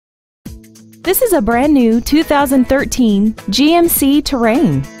This is a brand new 2013 GMC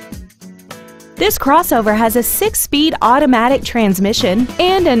Terrain. This crossover has a 6-speed automatic transmission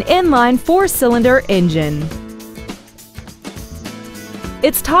and an inline 4-cylinder engine.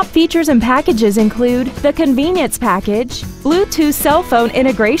 Its top features and packages include the convenience package, Bluetooth cell phone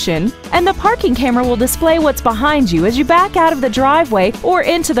integration, and the parking camera will display what's behind you as you back out of the driveway or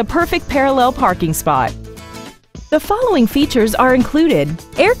into the perfect parallel parking spot. The following features are included: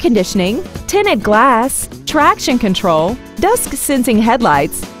 air conditioning, tinted glass, traction control, dusk sensing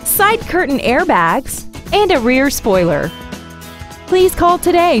headlights, side curtain airbags, and a rear spoiler. Please call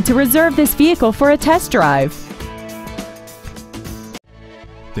today to reserve this vehicle for a test drive.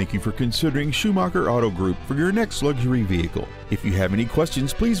 Thank you for considering Schumacher Auto Group for your next luxury vehicle. If you have any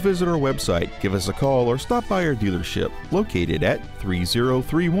questions, please visit our website, give us a call, or stop by our dealership located at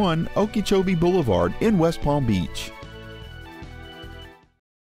 3031 Okeechobee Boulevard in West Palm Beach.